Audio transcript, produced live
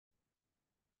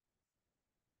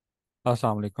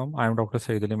Assalamu alaikum. I am Dr.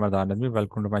 𝐒𝐤𝐞𝐭𝐜𝐡.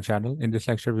 Welcome to my channel. In this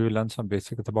lecture, we will learn some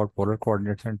basics about polar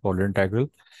coordinates and polar integral.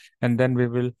 And then we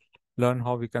will learn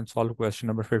how we can solve question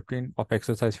number 15 of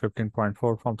exercise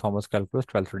 15.4 from Thomas Calculus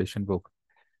 12th edition book.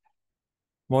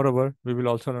 Moreover, we will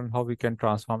also learn how we can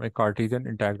transform a Cartesian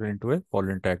integral into a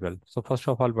polar integral. So first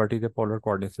of all, what is a polar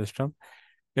coordinate system?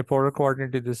 A polar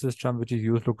coordinate is a system which is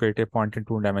used to create a point in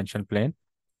two-dimensional plane.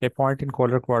 A point in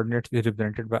polar coordinates is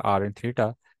represented by r and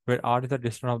theta, where r is the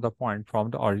distance of the point from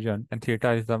the origin and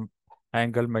theta is the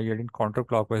angle measured in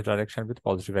counterclockwise direction with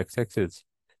positive x-axis.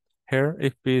 Here,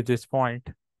 if P is this point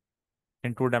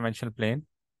in two-dimensional plane,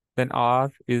 then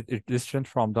r is its distance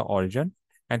from the origin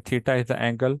and theta is the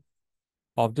angle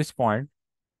of this point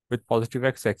with positive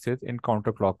x-axis in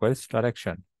counterclockwise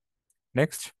direction.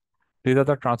 Next, these are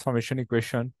the transformation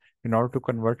equation in order to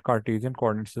convert Cartesian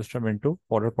coordinate system into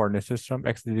polar coordinate system.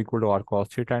 X is equal to r cos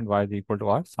theta and y is equal to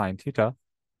r sin theta.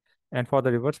 And for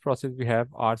the reverse process, we have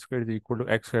r squared is equal to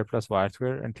x squared plus y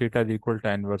squared and theta is equal to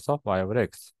tan inverse of y over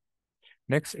x.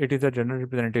 Next, it is a general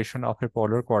representation of a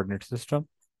polar coordinate system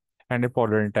and a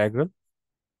polar integral.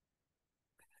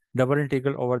 Double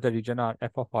integral over the region r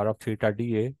f of r of theta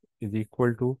dA is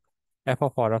equal to f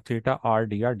of r of theta r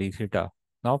dr d theta.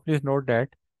 Now, please note that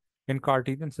in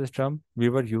Cartesian system, we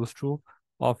were used to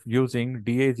of using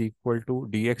dA is equal to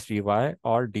dx dy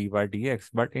or dy dx.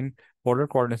 But in polar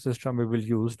coordinate system, we will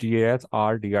use dA as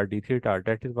r dr d theta.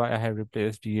 That is why I have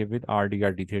replaced dA with r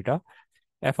dr d theta.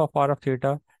 F of r of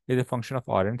theta is a function of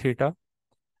r and theta.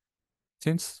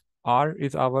 Since r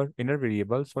is our inner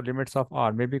variable, so limits of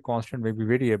r may be constant, may be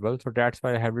variable. So that's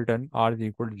why I have written r is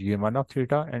equal to gn1 of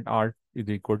theta and r is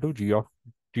equal to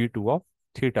g2 of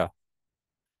theta.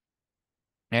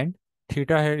 And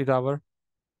theta here is our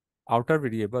outer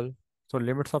variable. So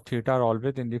limits of theta are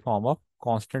always in the form of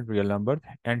constant real number.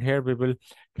 And here we will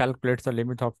calculate the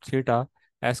limit of theta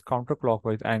as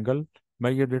counterclockwise angle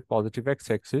measured with positive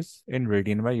x-axis in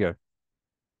radian measure.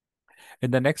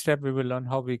 In the next step, we will learn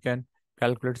how we can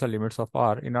calculate the limits of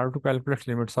r. In order to calculate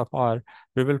limits of r,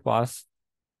 we will pass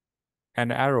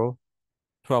an arrow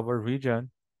through our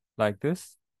region like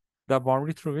this. The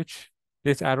boundary through which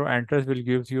this arrow enters will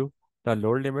give you the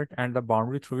lower limit, and the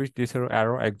boundary through which this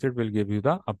arrow exits will give you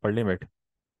the upper limit.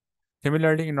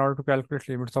 Similarly, in order to calculate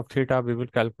limits of theta, we will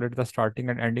calculate the starting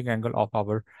and ending angle of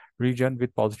our region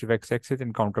with positive x-axis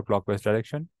in counterclockwise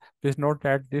direction. Please note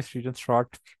that this region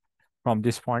starts from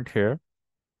this point here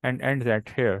and ends at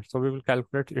here. So we will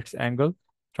calculate its angle,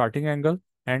 starting angle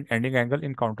and ending angle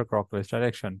in counterclockwise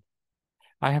direction.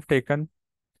 I have taken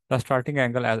the starting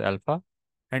angle as alpha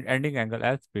and ending angle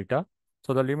as beta.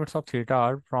 So the limits of theta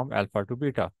are from alpha to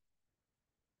beta.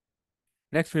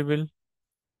 Next, we will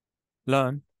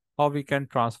learn how we can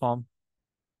transform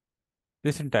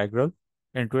this integral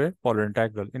into a polar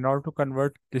integral. In order to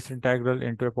convert this integral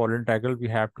into a polar integral, we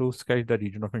have to sketch the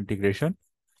region of integration.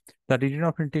 The region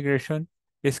of integration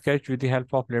is sketched with the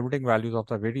help of limiting values of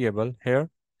the variable.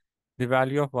 Here, the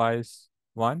value of y is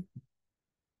 1.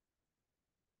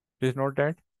 Please note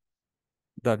that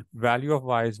the value of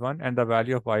y is 1 and the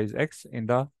value of y is x in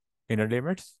the inner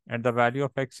limits, and the value of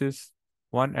x is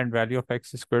 1 and value of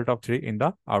x is square root of 3 in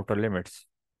the outer limits.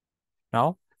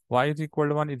 Now, y is equal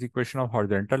to 1 is equation of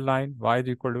horizontal line, y is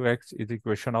equal to x is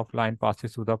equation of line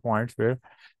passes through the points where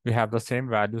we have the same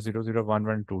value 0, 0, 1,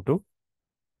 1, 2, 2.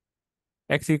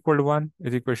 X equal to 1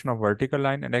 is equation of vertical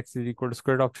line, and x is equal to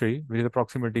square root of 3, which is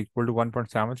approximately equal to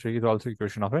 1.73, is also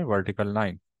equation of a vertical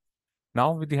line.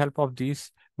 Now, with the help of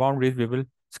these boundaries, we will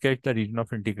sketch the region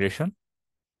of integration.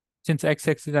 Since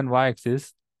x-axis and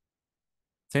y-axis,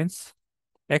 is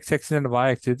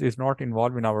not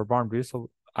involved in our boundaries, so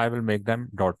I will make them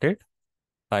dotted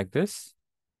like this.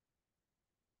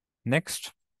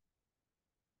 Next,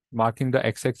 marking the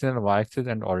x-axis and y-axis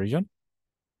and origin,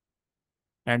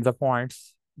 and the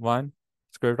points 1,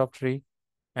 square root of 3,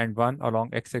 and 1 along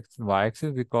x-axis and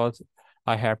y-axis, because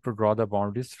I have to draw the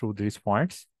boundaries through these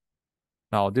points.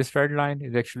 Now, this red line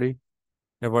is actually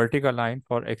a vertical line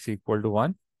for x equal to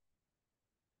 1.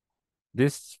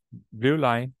 This blue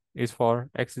line is for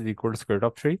x is equal to square root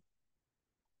of 3.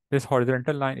 This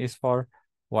horizontal line is for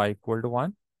y equal to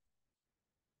 1.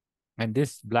 And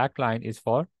this black line is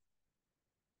for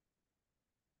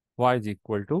y is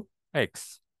equal to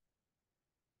x.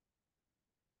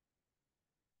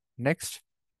 Next,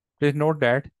 please note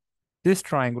that this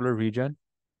triangular region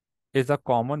is a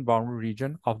common boundary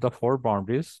region of the 4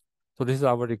 boundaries. So this is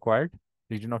our required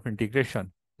region of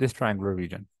integration, this triangular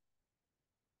region.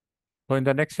 So in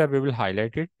the next step, we will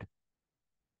highlight it.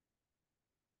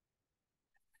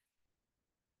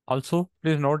 Also,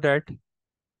 please note that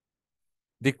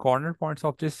the corner points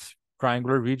of this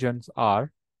triangular regions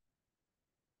are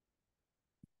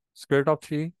square root of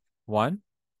 3, 1,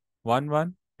 1,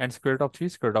 1, and square root of 3,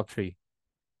 square root of 3.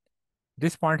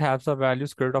 This point has the value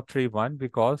square root of 3, 1,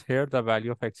 because here the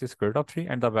value of x is square root of 3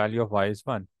 and the value of y is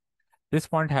 1. This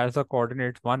point has the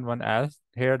coordinate 1, 1, as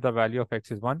here the value of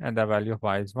x is 1 and the value of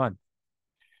y is 1.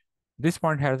 This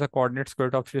point has the coordinate square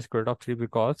root of 3, square root of 3,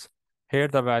 because here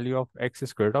the value of x is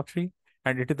square root of 3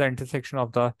 and it is the intersection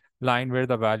of the line where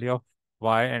the value of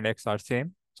y and x are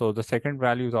same. So the second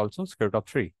value is also square root of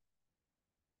 3.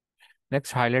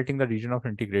 Next, highlighting the region of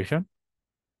integration.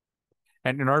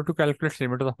 And in order to calculate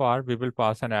limit of r, we will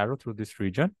pass an arrow through this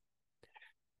region.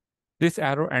 This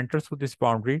arrow enters through this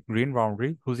boundary, green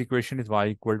boundary, whose equation is y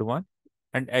equal to 1,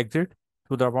 and exit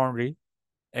through the boundary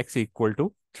x equal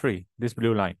to 3, this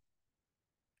blue line.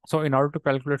 So in order to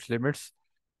calculate limits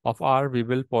of r, we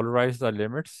will polarize the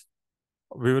limits.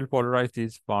 We will polarize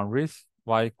these boundaries,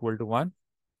 y equal to 1,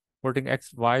 putting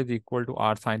y is equal to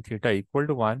r sine theta equal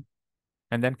to 1,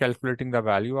 and then calculating the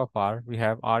value of r, we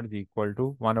have r is equal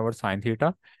to 1 over sine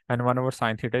theta, and 1 over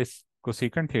sine theta is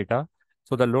cosecant theta.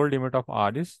 So the lower limit of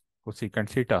r is cosecant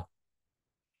theta.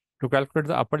 To calculate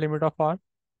the upper limit of r,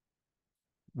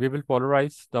 we will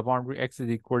polarize the boundary x is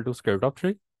equal to square root of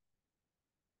 3.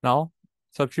 Now,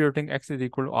 substituting x is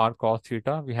equal to r cos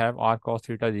theta, we have r cos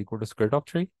theta is equal to square root of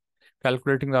 3.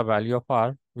 Calculating the value of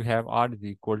r, we have r is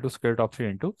equal to square root of 3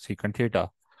 into secant theta.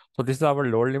 So this is our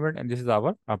lower limit and this is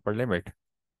our upper limit.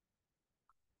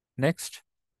 Next,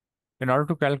 in order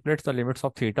to calculate the limits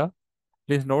of theta,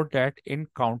 please note that in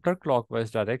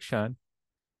counterclockwise direction,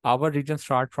 our region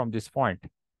starts from this point,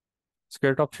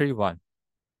 square root of 3, 1.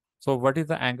 So what is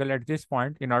the angle at this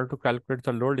point? In order to calculate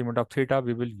the lower limit of theta,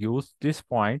 we will use this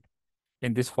point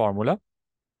in this formula.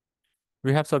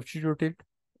 We have substituted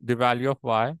the value of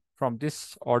y from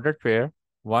this ordered pair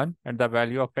 1 and the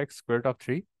value of x square root of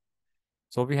 3.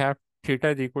 So we have theta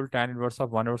is equal to tan inverse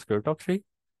of 1 over square root of 3,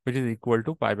 which is equal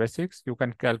to pi by 6. You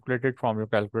can calculate it from your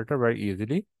calculator very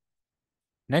easily.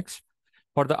 Next,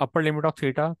 for the upper limit of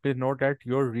theta, please note that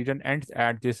your region ends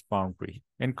at this boundary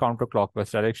in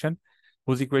counterclockwise direction,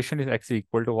 whose equation is x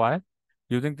equal to y.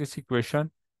 Using this equation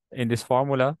in this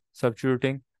formula,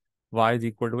 substituting y is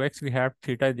equal to x, we have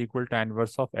theta is equal to tan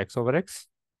inverse of x over x,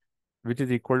 which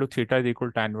is equal to theta is equal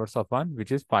to tan inverse of 1,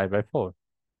 which is pi by 4.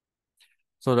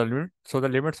 So the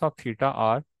limits of theta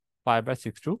are pi by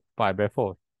 6 to pi by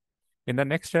 4. In the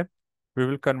next step, we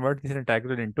will convert this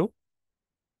integral into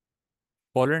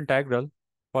polar integral.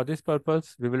 For this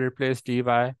purpose, we will replace dy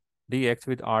dx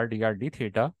with r dr d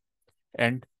theta,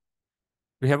 and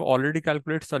we have already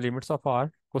calculated the limits of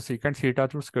r cosecant theta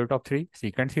through square root of 3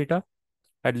 secant theta,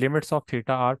 and limits of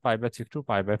theta are pi by 6 to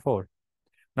pi by 4.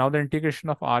 Now the integration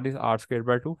of r is r squared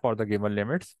by 2 for the given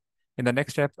limits. In the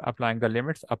next step, applying the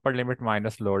limits, upper limit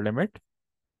minus lower limit.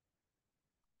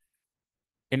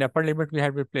 In upper limit, we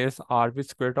have replaced r with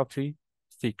square root of 3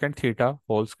 secant theta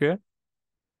whole square.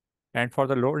 And for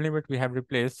the lower limit, we have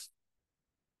replaced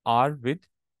r with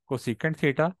cosecant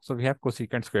theta. So we have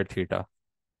cosecant squared theta.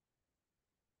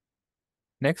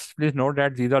 Next, please note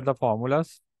that these are the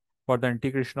formulas for the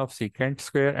integration of secant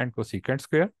square and cosecant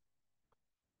square.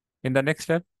 In the next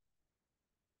step,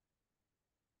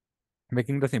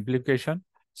 making the simplification,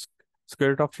 square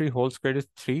root of 3 whole square is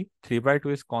 3. 3 by 2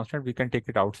 is constant. We can take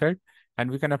it outside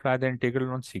and we can apply the integral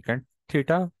on secant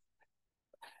theta.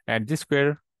 And this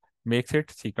square makes it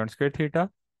secant square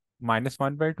theta minus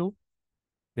 1 by 2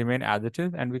 remain as it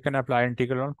is, and we can apply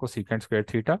integral on cosecant square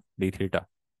theta d theta.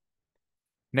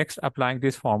 Next, applying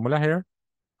this formula here,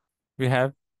 we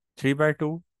have 3 by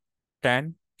 2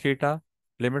 tan theta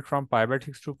limit from pi by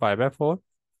 6 to pi by 4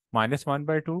 minus 1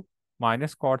 by 2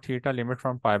 minus cot theta limit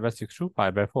from pi by 6 to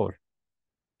pi by 4.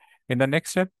 In the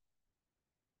next step,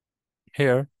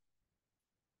 here,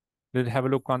 we'll have a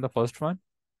look on the first one.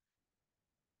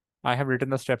 I have written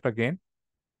the step again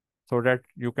so that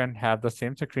you can have the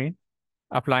same screen.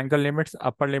 Applying the limits,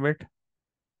 upper limit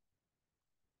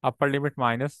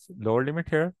minus lower limit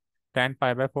here, tan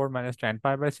pi by 4 minus tan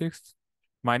pi by 6,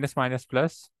 minus minus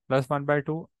plus 1 by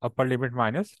 2, upper limit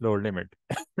minus lower limit.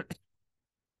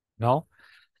 Now,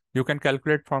 you can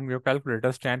calculate from your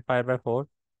calculators, tan pi by 4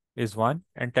 is 1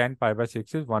 and tan pi by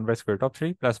 6 is 1 by square root of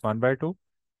 3 plus 1 by 2.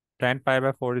 Tan pi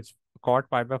by 4 is, cot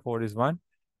pi by 4 is 1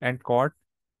 and cot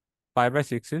pi by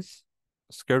 6 is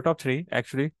square root of 3.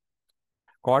 Actually,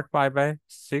 cot pi by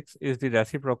 6 is the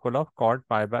reciprocal of cot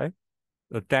pi by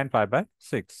tan pi by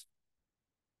 6.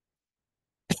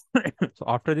 So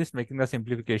after this, making the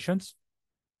simplifications,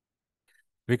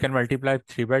 we can multiply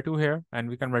 3 by 2 here and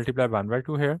we can multiply 1 by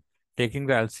 2 here. Taking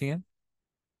the LCM,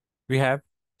 we have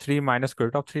 3 minus square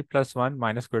root of 3 plus 1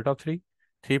 minus square root of 3.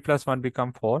 3 plus 1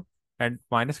 become 4 and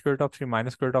minus square root of 3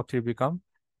 minus square root of 3 become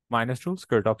minus 2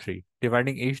 square root of 3.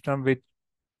 Dividing each term with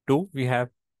 2, we have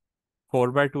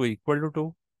 4 by 2 equal to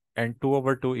 2 and 2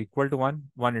 over 2 equal to 1,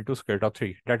 1 into square root of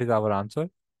 3. That is our answer.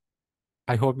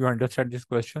 I hope you understand this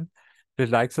question. Please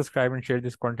like, subscribe and share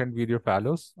this content with your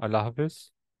fellows. Allah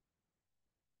Hafiz.